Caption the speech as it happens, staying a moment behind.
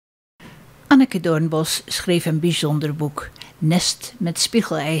Anneke Doornbos schreef een bijzonder boek. Nest met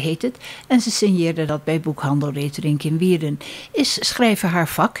spiegelei heet het en ze signeerde dat bij boekhandel Reterink in Wierden. Is schrijven haar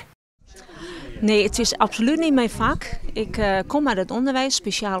vak? Nee, het is absoluut niet mijn vak. Ik kom uit het onderwijs,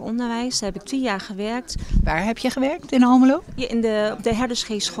 speciaal onderwijs. Daar heb ik 10 jaar gewerkt. Waar heb je gewerkt in Almelo? Op de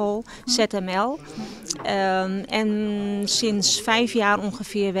herdersgeestschool, ZML. En sinds 5 jaar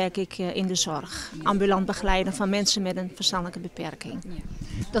ongeveer werk ik in de zorg. Ambulant begeleiden van mensen met een verstandelijke beperking.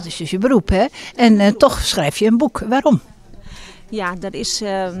 Dat is dus je beroep, hè? En toch schrijf je een boek. Waarom? Ja, dat is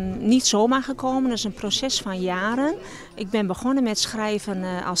niet zomaar gekomen. Dat is een proces van jaren. Ik ben begonnen met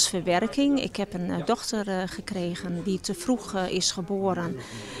schrijven als verwerking. Ik heb een dochter gekregen die te vroeg is geboren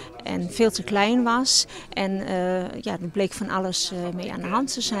en veel te klein was. En er bleek van alles mee aan de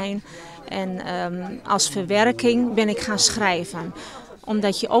hand te zijn. En als verwerking ben ik gaan schrijven.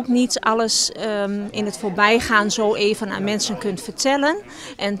 Omdat je ook niet alles in het voorbijgaan zo even aan mensen kunt vertellen.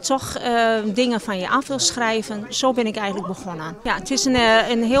 En toch dingen van je af wil schrijven. Zo ben ik eigenlijk begonnen. Ja, het is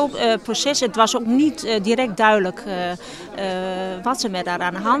een heel proces. Het was ook niet direct duidelijk wat er met haar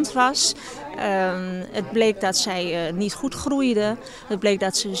aan de hand was. Het bleek dat zij niet goed groeide. Het bleek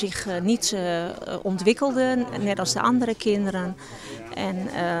dat ze zich niet ontwikkelde, net als de andere kinderen. En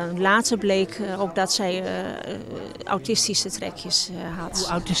later bleek ook dat zij autistische trekjes had. Hoe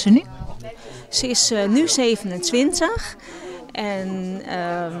oud is ze nu? Ze is nu 27 en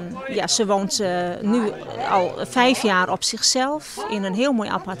ze woont nu al 5 jaar op zichzelf in een heel mooi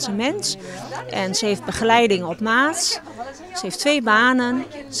appartement. En ze heeft begeleiding op maat. Ze heeft 2 banen.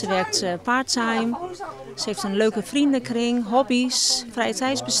 Ze werkt parttime. Ze heeft een leuke vriendenkring, hobby's, vrije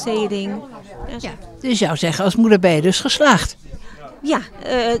tijdsbesteding. Ja, dus je zou zeggen, als moeder ben je dus geslaagd. Ja,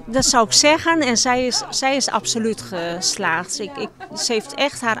 dat zou ik zeggen. En zij is absoluut geslaagd. Ze heeft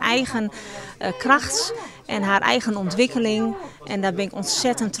echt haar eigen kracht en haar eigen ontwikkeling. En daar ben ik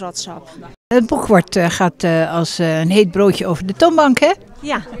ontzettend trots op. Het boek gaat als een heet broodje over de toonbank, hè?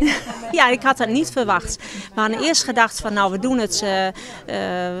 Ja. Ja, ik had dat niet verwacht. We hadden eerst gedacht van we doen het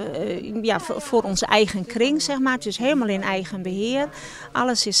voor onze eigen kring, zeg maar. Het is helemaal in eigen beheer.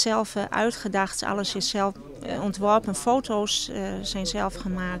 Alles is zelf uitgedacht, alles is zelf ontworpen. Foto's zijn zelf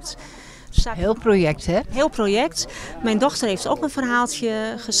gemaakt. Heel project, hè? Heel project. Mijn dochter heeft ook een verhaaltje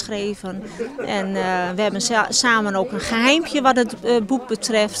geschreven. En we hebben samen ook een geheimpje wat het boek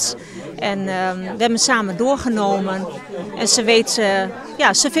betreft. En we hebben het samen doorgenomen. En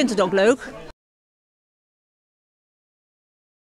ze vindt het ook leuk.